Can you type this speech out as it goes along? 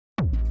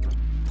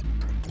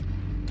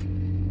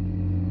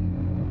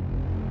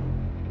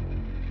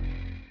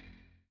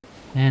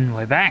And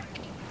we're back.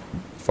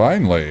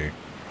 Finally.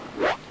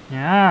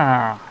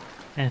 Yeah.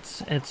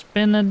 It's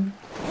been a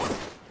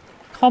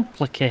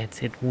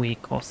complicated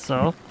week or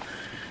so.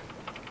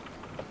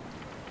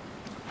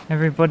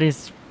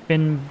 Everybody's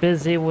been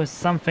busy with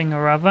something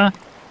or other.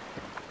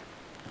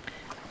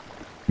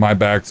 My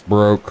back's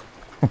broke.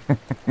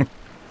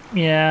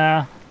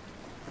 Yeah.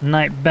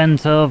 Knight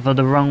bent over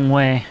the wrong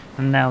way,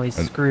 and now he's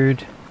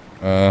screwed.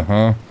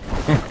 Uh-huh.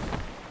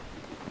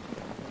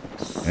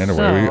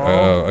 Anyway,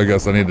 I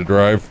guess I need to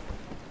drive.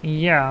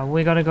 Yeah,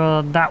 we gotta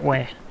go that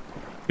way.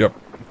 Yep.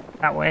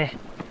 That way.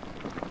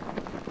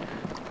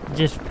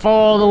 Just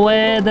follow the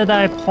way that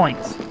I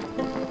point.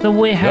 So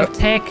we have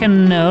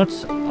taken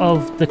note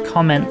of the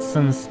comments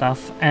and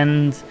stuff,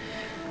 and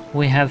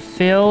we have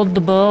filled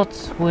the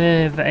boat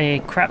with a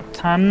crap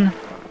ton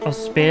of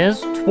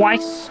spears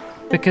twice,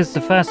 because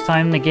the first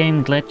time the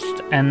game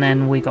glitched and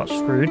then we got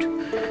screwed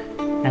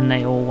and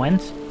they all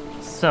went.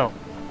 So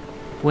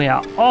we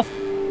are off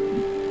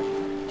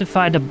to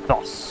find a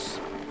boss.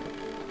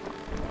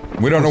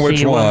 We don't know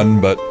which one,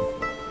 but...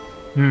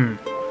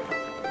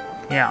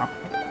 Yeah.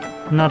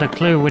 Not a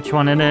clue which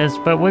one it is,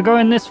 but we're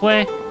going this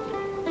way.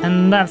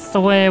 And that's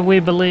the way we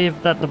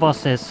believe that the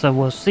boss is. So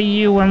we'll see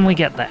you when we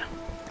get there.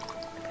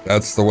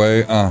 That's the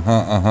way?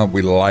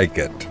 We like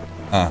it.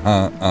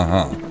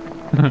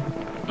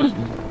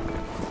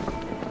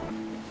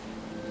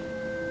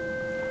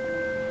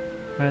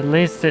 Or at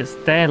least it's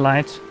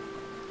daylight.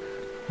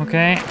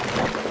 Okay.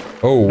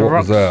 Oh, what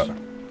was that?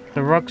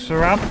 The rocks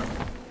are up.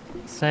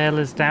 Sail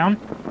is down.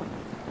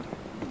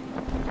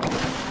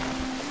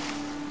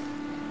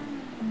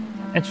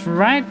 It's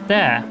right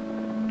there.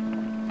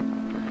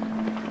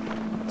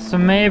 So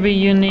maybe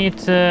you need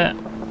to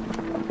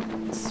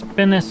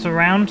spin us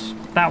around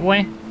that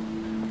way.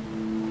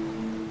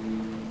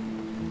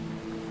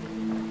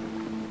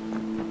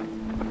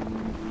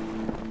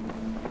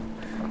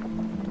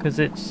 Because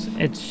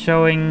it's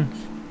showing...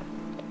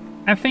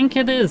 I think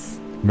it is.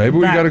 Maybe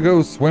we gotta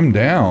go swim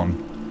down.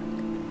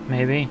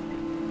 Maybe.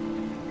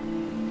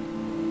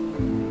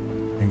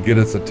 And get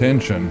its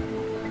attention.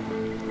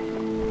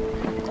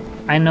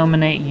 I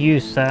nominate you,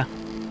 sir.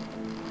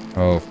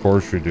 Oh, of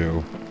course you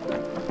do.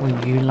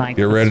 Would you like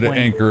Get ready to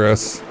anchor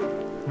us.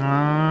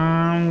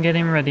 I'm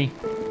getting ready.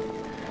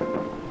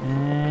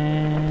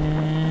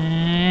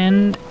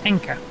 And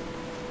anchor.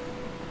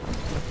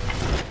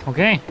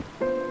 Okay.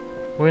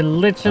 We're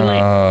literally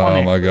on it.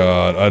 Oh my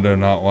god, I do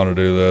not want to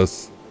do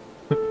this.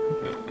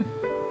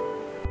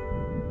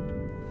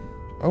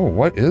 Oh,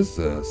 what is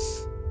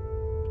this?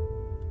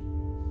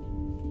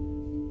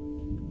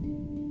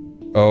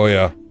 Oh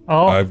yeah.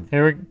 Oh,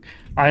 here we...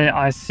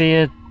 I see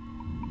it.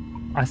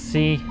 I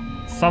see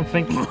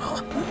something.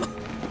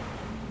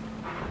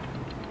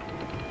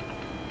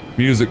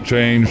 Music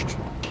changed.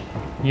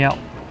 Yep.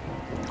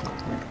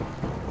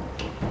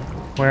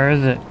 Where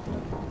is it?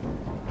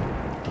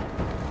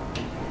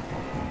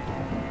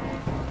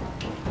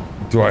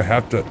 Do I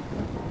have to...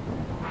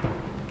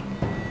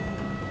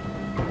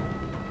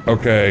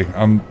 Okay,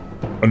 I'm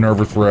a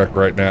nervous wreck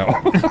right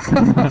now.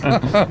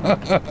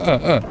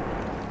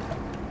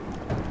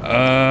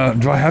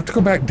 Do I have to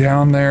go back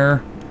down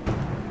there?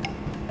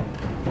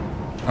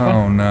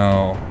 Oh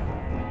no.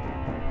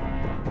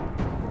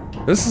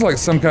 This is like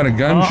some kind of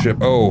gunship.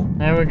 Oh.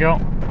 There we go.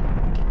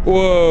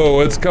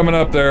 Whoa, it's coming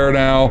up there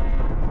now.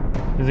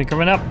 Is it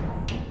coming up?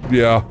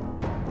 Yeah.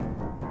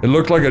 It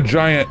looked like a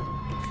giant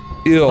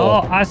eel.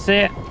 Oh, I see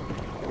it.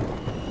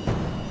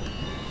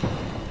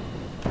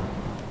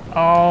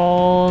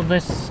 Oh,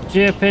 this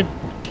stupid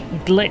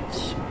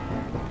glitch.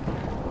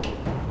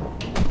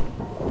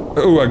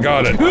 Oh, I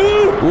got it.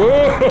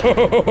 Whoa!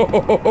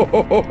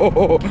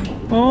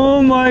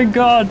 Oh my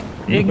god.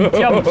 It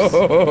jumps.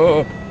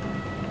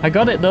 I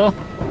got it though.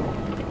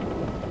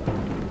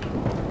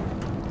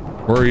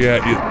 Where are you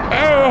at?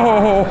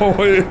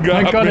 Oh, it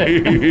got I got me.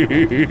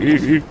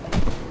 it.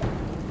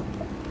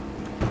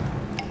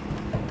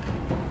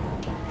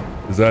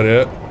 Is that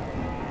it?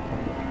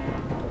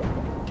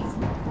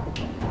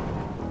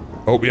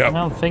 Oh, yeah. I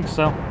don't think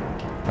so.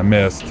 I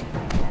missed.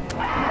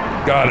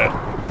 Got it.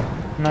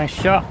 Nice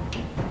shot.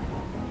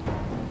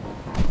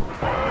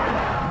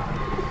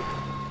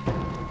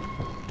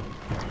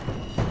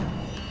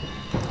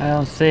 I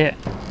don't see it.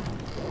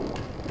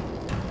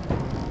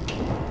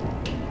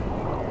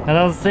 I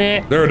don't see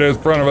it. There it is,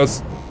 in front of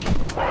us.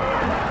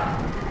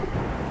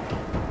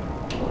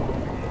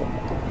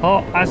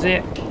 Oh, I see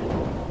it.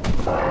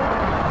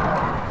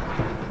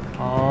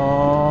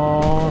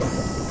 Oh,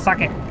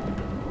 suck it.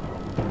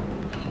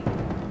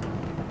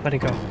 Where'd it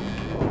go?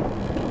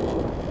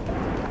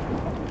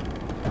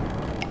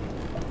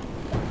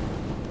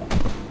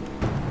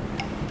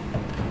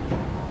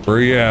 Where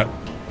are you at?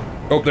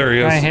 Oh, there he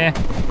is. Right here.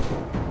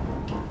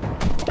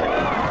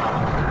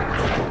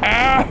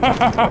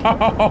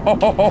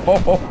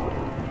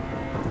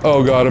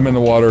 Oh god, I'm in the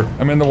water.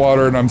 I'm in the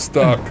water and I'm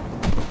stuck.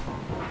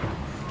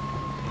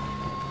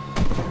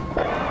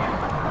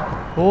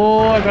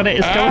 Oh, I got it.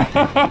 It's going.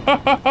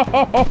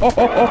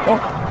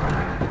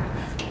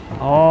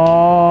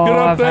 Oh, Get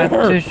up I've had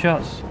there. 2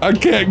 shots. I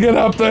can't get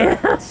up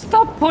there.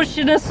 Stop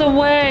pushing us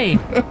away.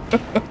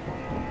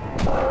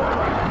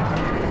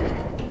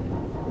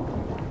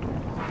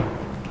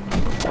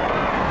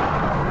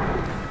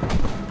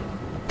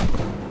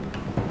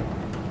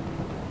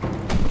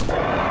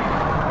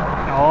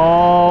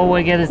 Oh,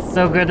 we're getting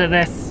so good at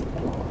this.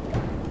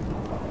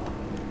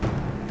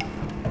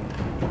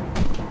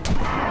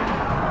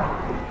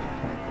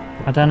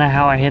 I don't know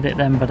how I hit it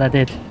then, but I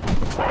did.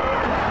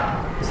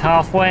 It's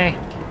halfway.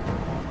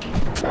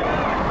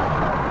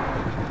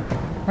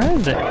 Where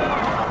is it?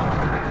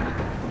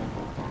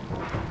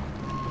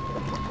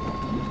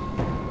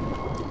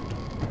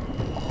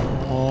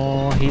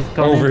 Oh, he's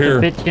got Over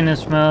into here.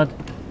 bitchiness mode.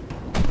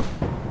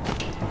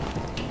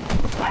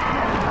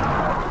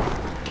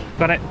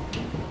 Got it.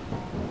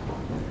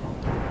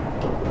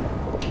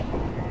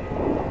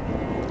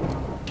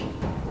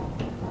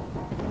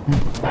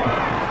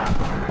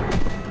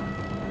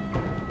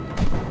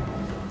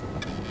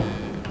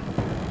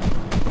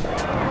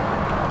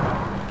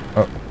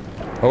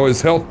 Oh,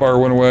 his health bar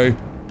went away.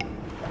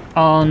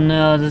 Oh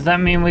no, does that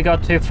mean we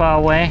got too far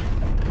away?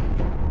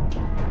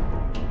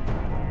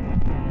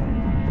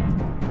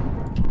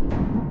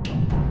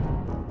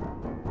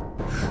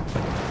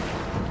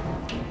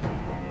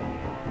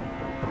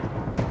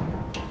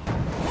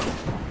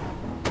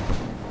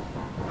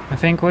 I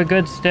think we're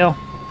good still.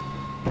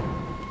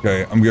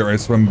 Okay, I'm getting ready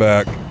to swim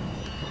back.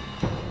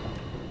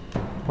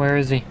 Where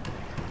is he?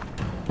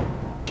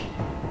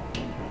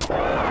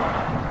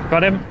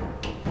 Got him.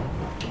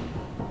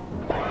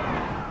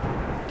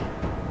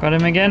 Got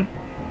him again.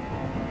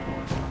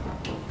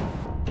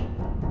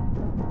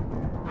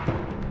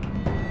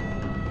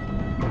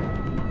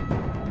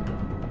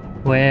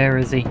 Where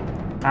is he?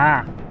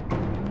 Ah.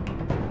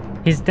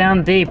 He's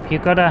down deep. You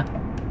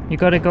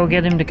gotta go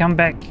get him to come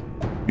back.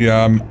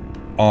 Yeah, I'm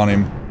on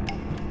him.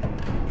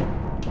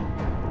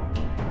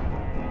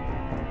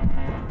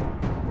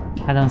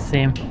 I don't see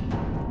him.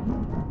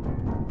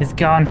 He's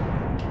gone.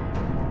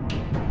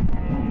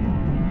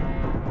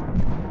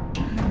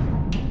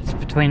 It's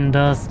between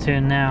those two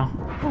now.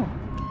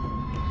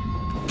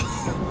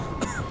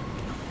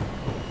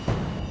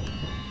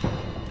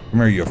 Come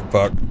here, you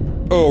fuck.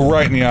 Oh,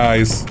 right in the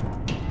eyes.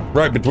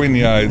 Right between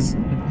the eyes.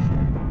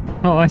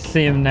 Oh, I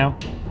see him now.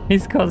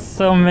 He's got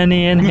so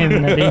many in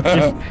him that he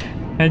just...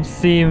 I just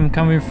see him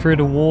coming through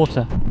the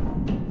water.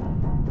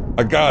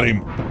 I got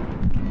him.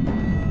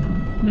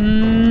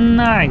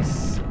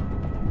 Nice.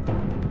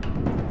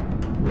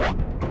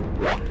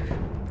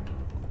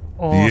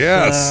 Awesome.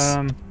 Yes.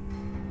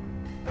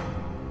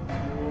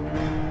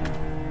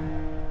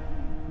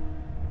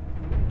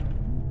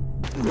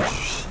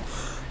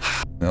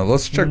 Now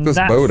let's check this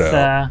boat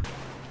out.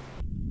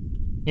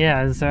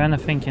 Yeah, is there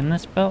anything in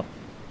this boat?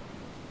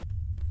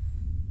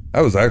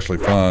 That was actually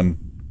fun.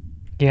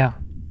 Yeah.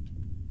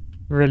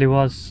 Really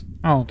was.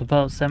 Oh, the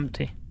boat's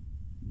empty.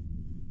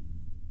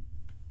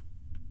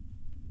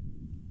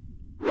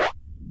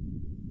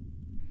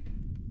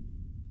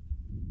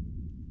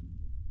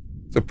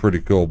 It's a pretty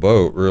cool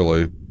boat,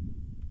 really.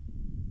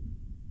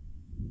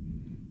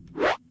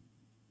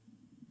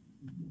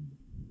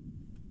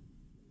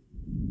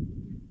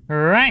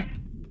 Right.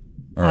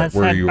 All right, Let's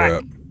where are head you back.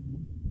 at?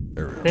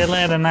 There we See go. you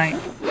later, night.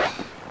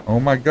 Oh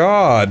my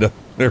god.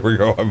 There we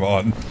go, I'm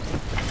on.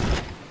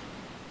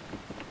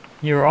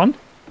 You're on?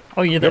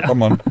 Oh, you're there. Yep,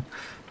 I'm on.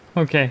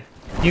 Okay.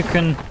 You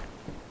can...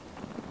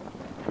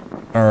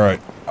 All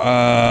right.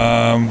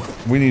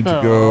 We need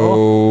to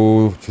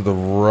go to the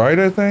right,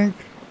 I think.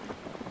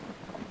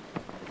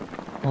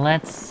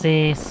 Let's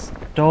see.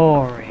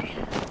 Story.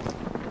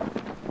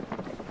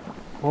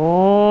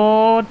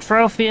 Oh,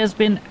 trophy has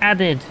been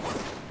added.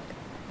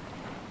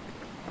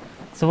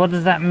 So what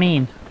does that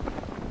mean?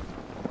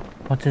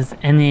 What does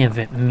any of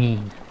it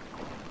mean?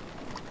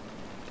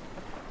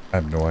 I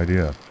have no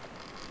idea.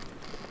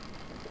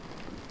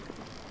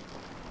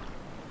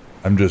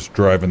 I'm just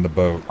driving the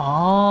boat.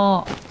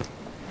 Oh.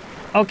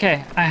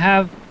 Okay, I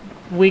have...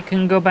 We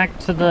can go back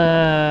to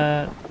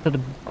the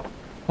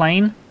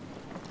plane.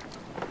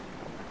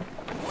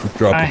 Just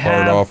drop the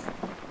part off.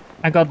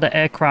 I got the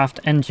aircraft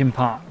engine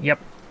part. Yep.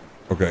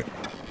 Okay.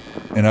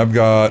 And I've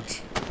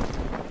got...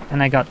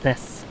 And I got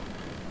this.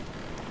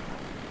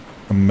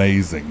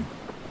 Amazing.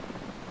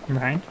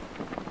 Right.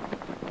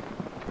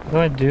 What do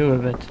I do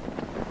with it?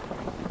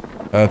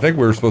 I think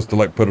we were supposed to,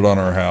 like, put it on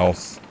our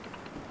house.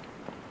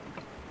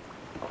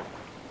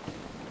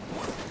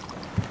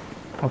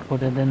 I'll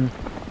put it in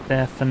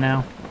there for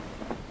now.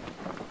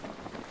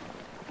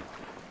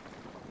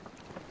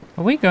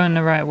 Are we going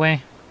the right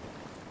way?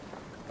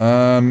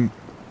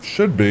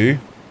 Should be.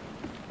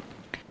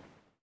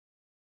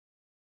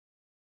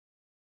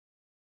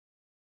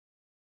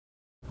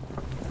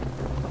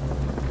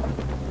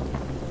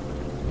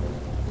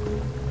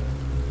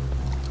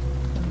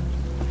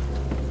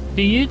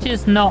 Do you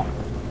just not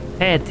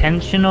pay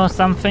attention or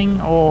something,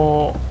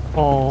 or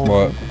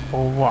What?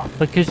 or what?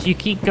 Because you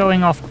keep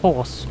going off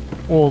course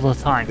all the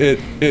time.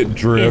 It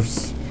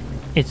drifts.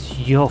 It's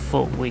your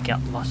fault we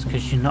got lost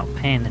because you're not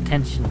paying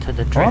attention to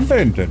the drift. Oh, I'm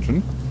paying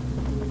attention.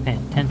 Pay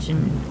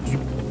attention, you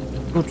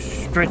go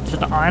straight to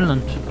the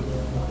island.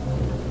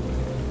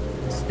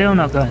 Still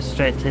not going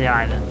straight to the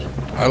island.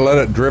 I let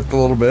it drift a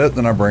little bit,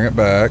 then I bring it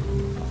back.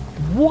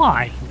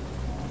 Why?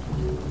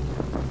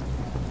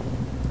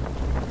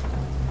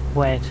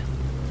 Wait.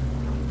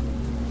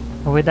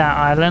 Are we that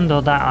island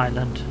or that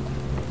island?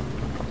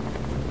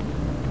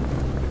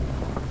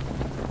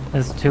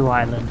 There's two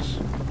islands.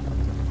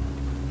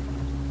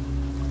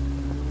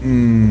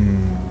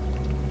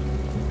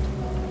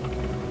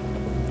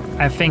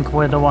 I think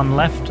we're the one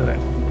left to it.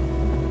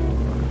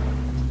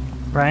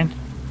 Right?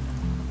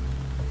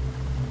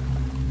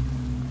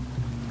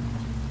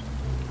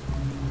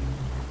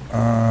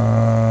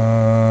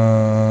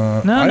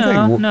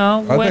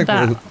 No, we're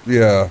that.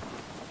 Yeah.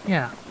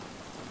 Yeah.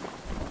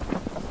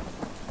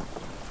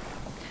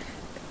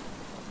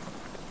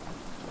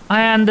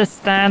 I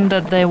understand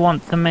that they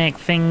want to make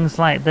things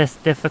like this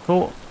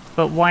difficult,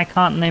 but why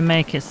can't they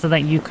make it so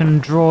that you can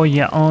draw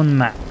your own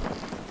map?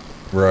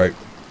 Right.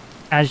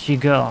 As you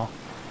go.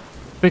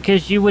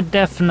 Because you would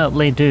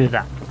definitely do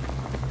that.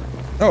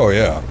 Oh,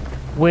 yeah.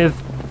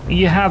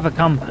 You have a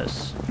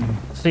compass,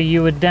 so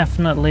you would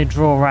definitely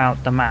draw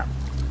out the map.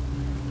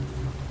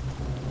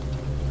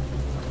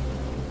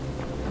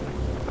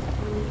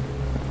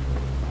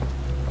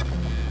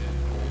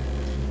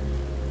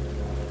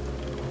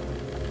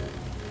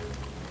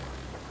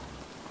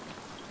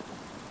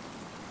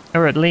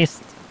 Or at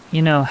least,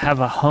 you know, have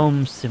a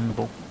home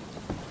symbol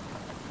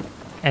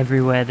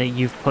everywhere that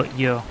you've put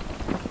your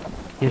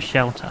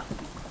shelter.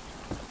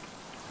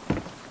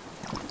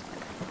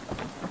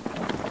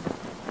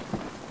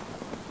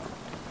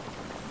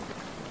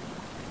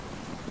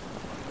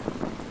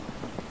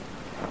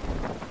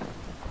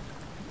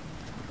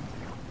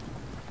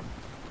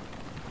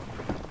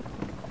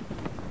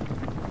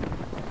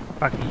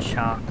 Fucking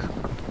shark.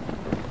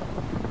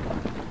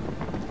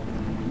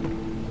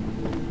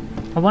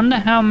 I wonder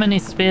how many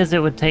spears it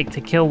would take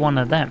to kill one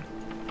of them.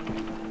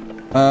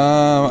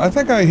 I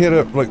think I hit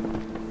it like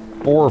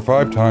 4 or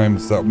 5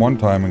 times that one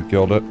time and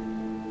killed it.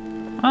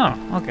 Oh,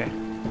 okay.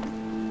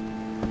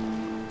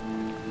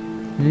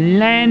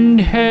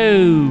 Land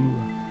ho!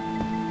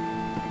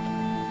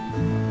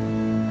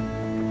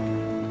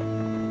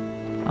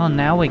 Oh,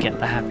 now we get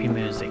the happy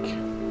music.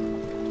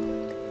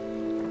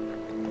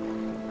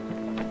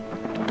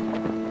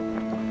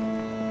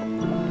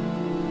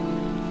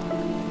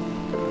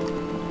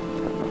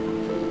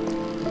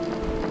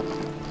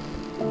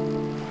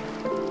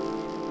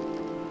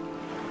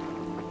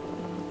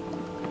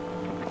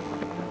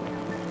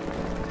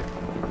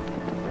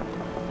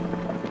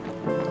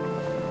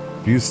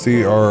 Do you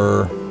see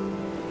our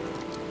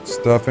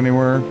stuff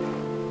anywhere?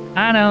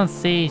 I don't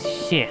see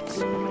shit.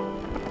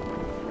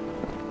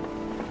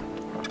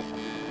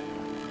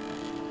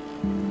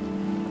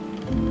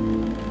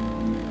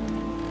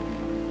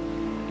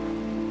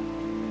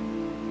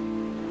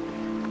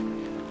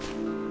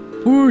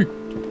 Oi!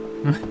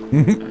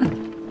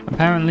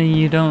 Apparently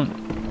you don't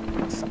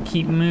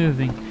keep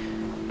moving.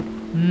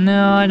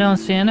 No, I don't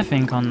see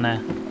anything on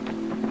there.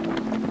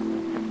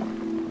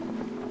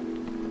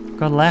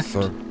 Go left.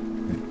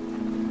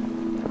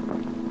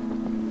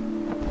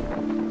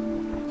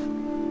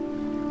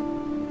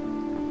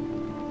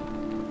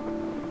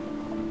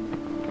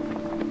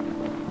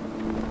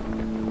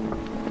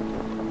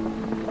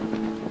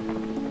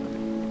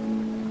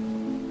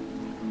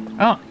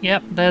 Oh,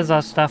 yep, there's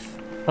our stuff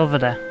over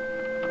there.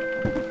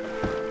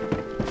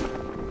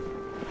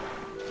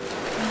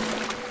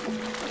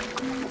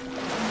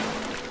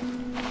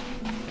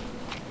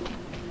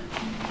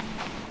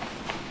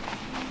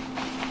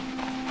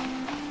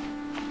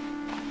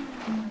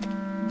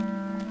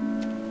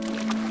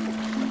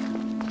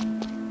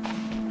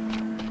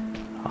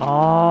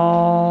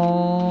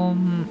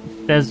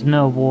 There's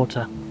no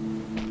water.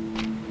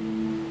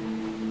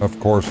 Of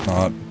course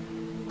not.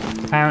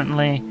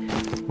 Apparently,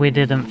 we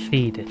didn't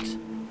feed it.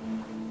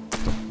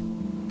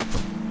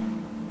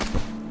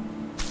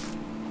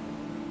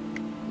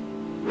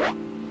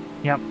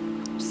 Yep,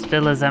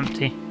 still is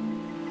empty.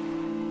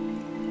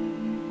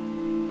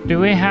 Do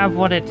we have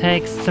what it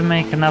takes to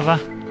make another?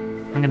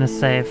 I'm gonna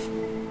save.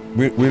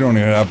 We don't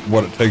even have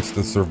what it takes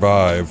to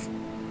survive.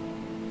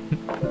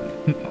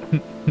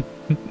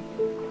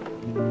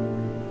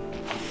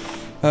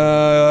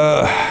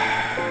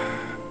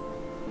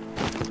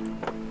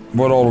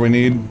 What all do we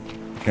need?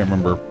 Can't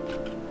remember.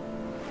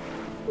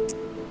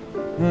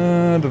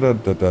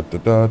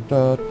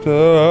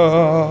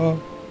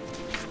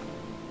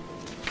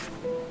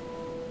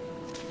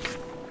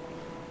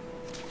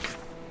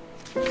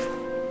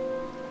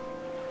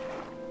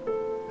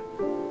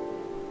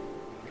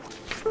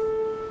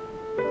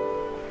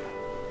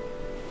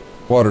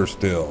 Water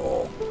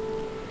still.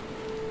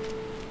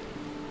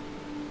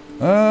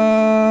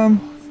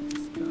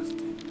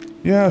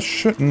 Yeah,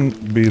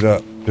 shouldn't be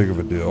that big of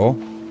a deal.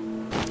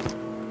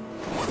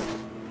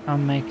 I'll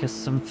make us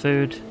some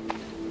food.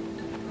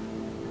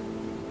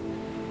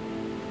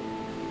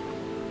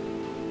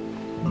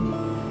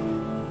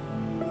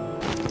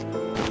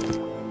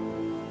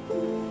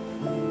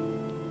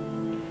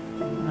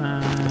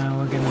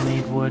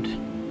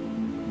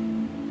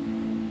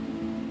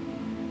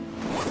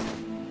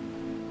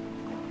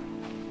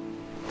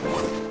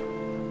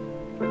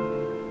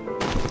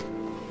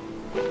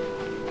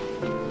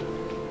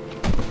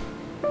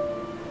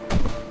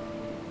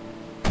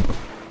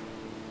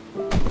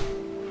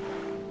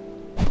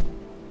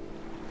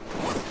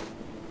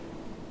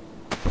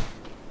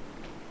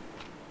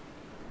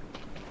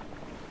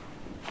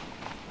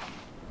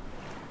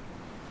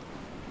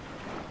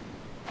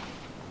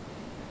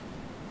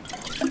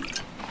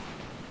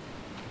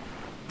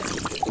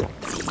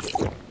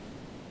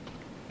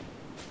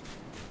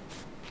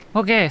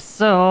 Okay,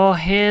 so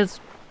here's...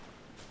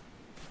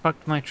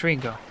 Fucked my tree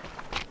go?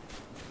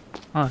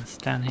 Oh, it's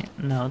down here.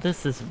 No,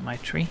 this isn't my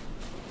tree.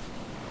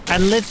 I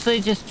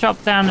literally just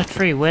chopped down a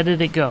tree. Where did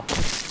it go?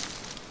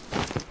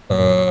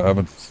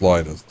 Haven't the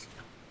slightest.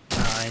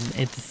 And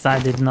it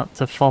decided not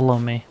to follow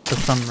me for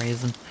some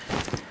reason.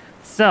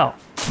 So,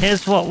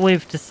 here's what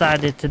we've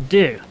decided to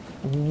do.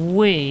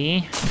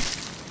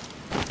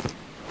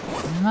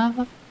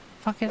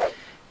 Motherfucker.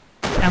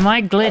 Am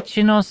I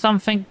glitching or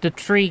something? The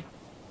tree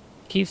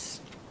keeps...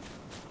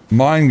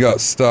 Mine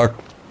got stuck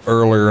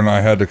earlier and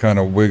I had to kind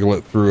of wiggle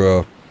it through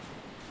a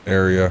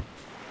area.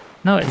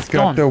 No, it's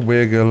gone. Got to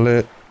wiggle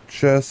it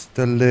just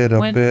a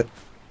little bit.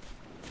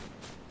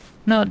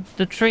 No,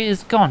 the tree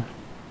is gone.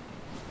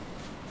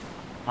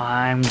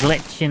 I'm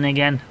glitching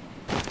again.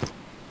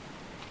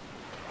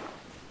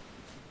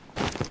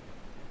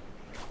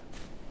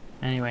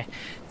 Anyway,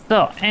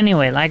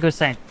 like I was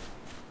saying,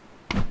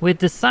 we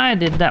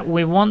decided that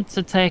we want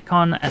to take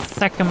on a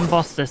second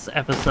boss this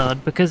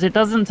episode because it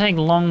doesn't take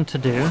long to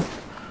do.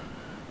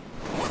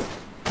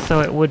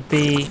 So it would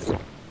be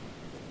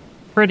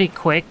pretty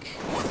quick.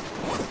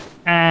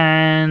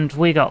 And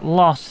we got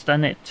lost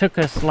and it took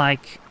us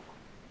like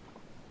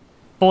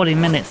 40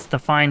 minutes to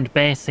find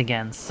base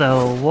again.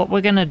 So what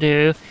we're gonna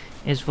do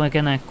is we're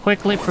gonna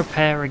quickly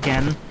prepare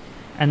again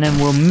and then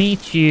we'll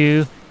meet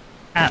you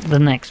at the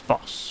next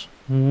boss.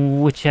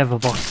 Whichever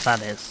boss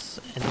that is.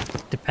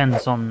 It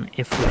depends on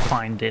if we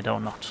find it or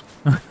not.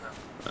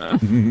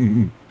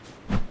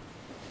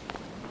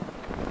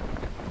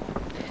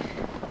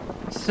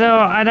 So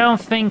I don't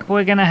think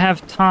we're gonna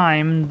have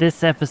time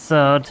this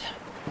episode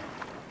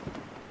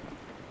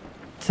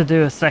to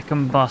do a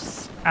second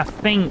boss. I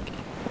think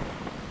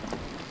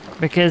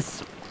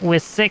because we're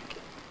sick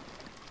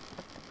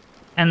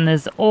and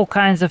there's all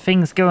kinds of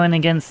things going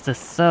against us.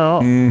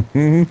 So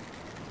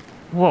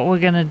what we're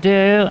gonna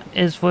do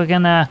is we're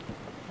gonna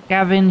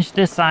scavenge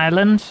this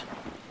island,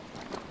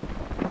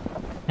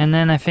 and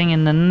then I think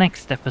in the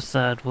next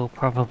episode we'll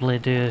probably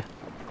do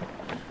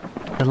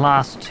the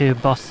last two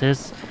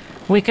bosses.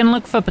 We can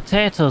look for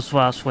potatoes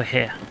whilst we're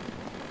here.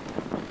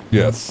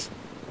 Yes.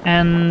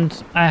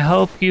 And I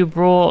hope you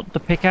brought the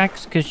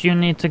pickaxe because you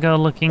need to go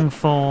looking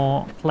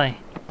for clay.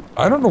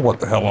 I don't know what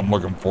the hell I'm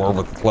looking for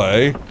with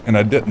clay, and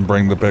I didn't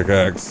bring the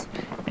pickaxe.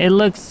 It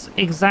looks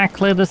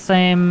exactly the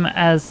same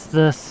as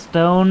the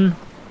stone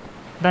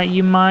that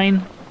you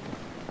mine,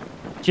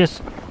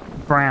 just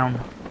brown.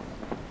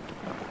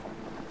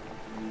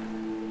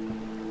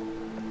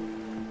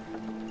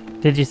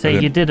 Did you say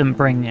you didn't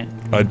bring it?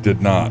 I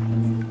did not.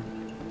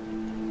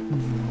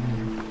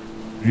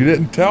 You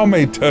didn't tell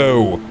me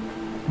to.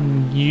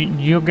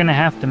 You're gonna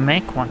have to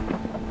make one.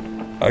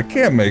 I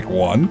can't make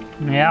one.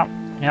 Yep.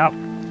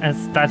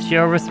 That's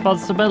your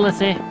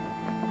responsibility.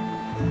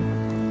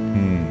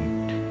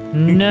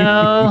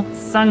 No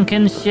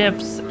sunken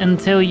ships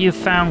until you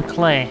found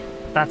clay.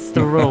 That's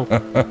the rule.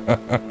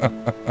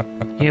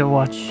 Here,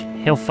 watch.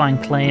 He'll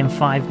find clay in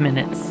 5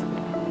 minutes.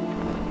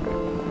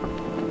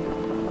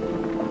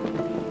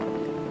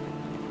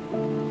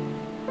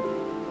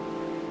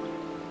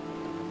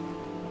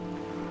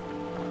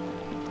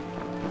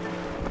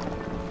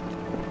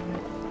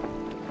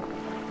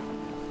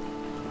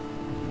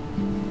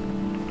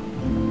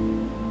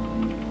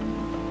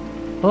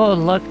 Oh,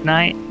 look,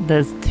 Knight.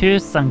 There's 2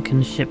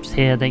 sunken ships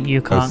here that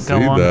you can't go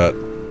on. I see that.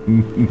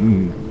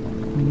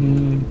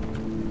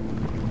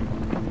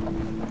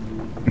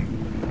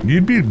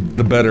 You'd be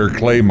the better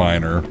clay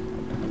miner.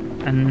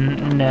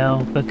 And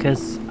no,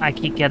 because I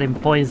keep getting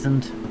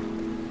poisoned.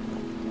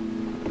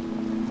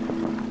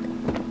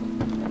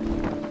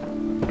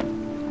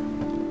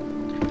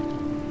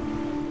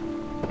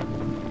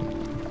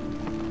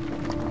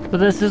 But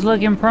this is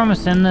looking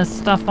promising. There's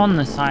stuff on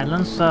this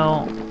island,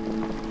 so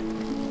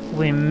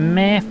we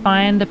may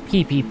find a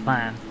PP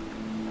plan.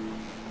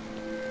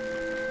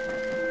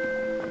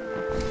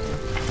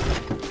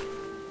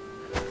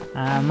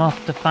 I'm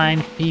off to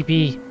find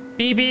PP.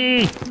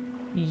 PP!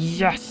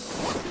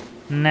 Yes!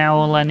 Now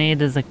all I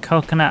need is a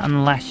coconut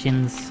and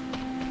lashings.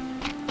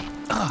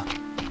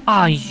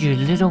 Ah, you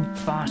little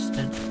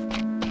bastard.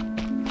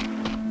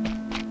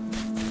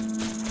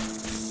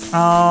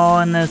 Oh,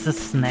 and there's a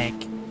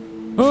snake.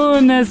 Oh,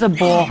 and there's a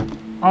boar.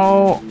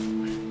 Oh.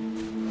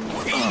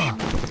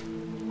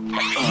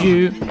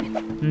 You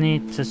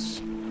need to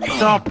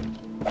stop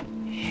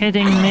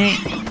hitting me.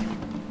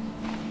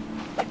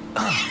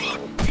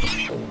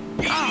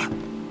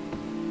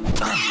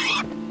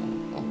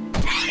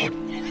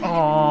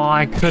 Oh,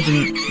 I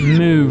couldn't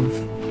move.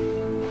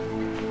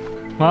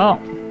 Well,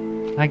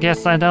 I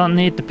guess I don't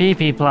need the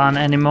PP plant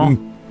anymore.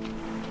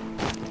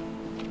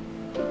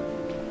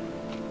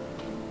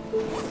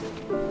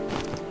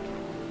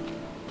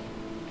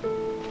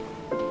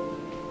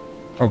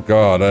 Oh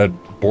god, I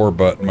had boar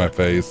butt in my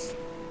face.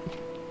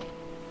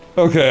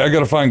 Okay, I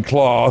gotta find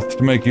cloth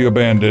to make you a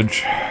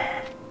bandage.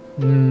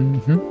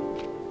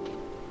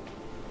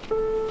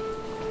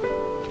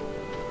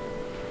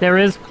 There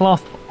is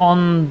cloth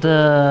on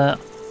the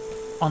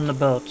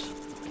boat.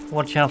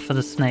 Watch out for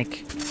the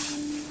snake.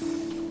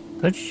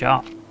 Good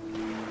shot.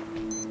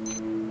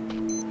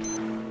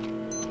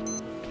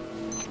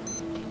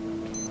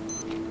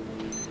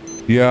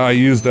 Yeah, I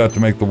used that to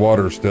make the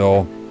water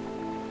still.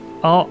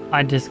 Oh,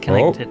 I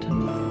disconnected.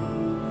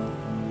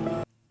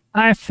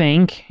 I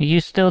think... Are you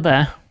still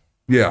there?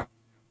 Yeah.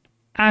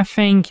 I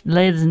think,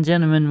 ladies and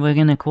gentlemen, we're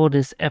going to call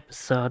this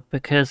episode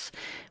because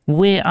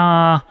we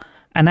are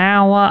an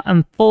hour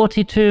and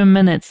 42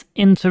 minutes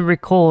into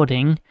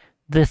recording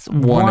this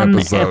one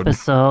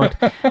episode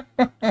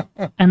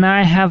and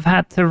I have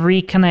had to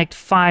reconnect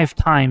 5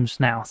 times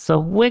now. So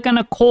we're going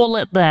to call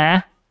it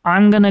there.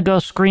 I'm going to go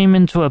scream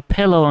into a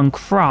pillow and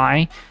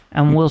cry,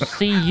 and we'll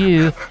see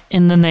you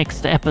in the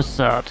next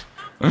episode.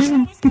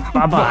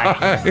 Bye-bye.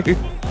 Bye.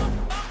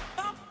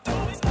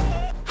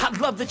 I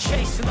love the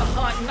chase and the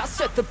hunt, and I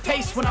set the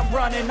pace when I'm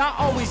running. I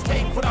always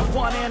take what I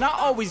want and I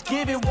always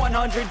give it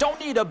 100. Don't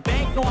need a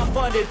bank, no I'm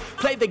funded.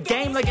 Play the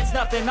game like it's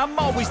nothing. I'm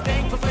always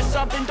thankful for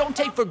something. Don't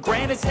take for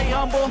granted, stay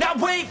humble. Now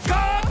wake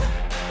up!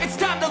 It's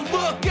time to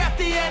look at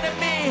the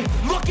enemy.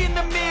 Look in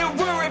the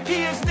mirror if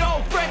he is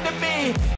no friend to me.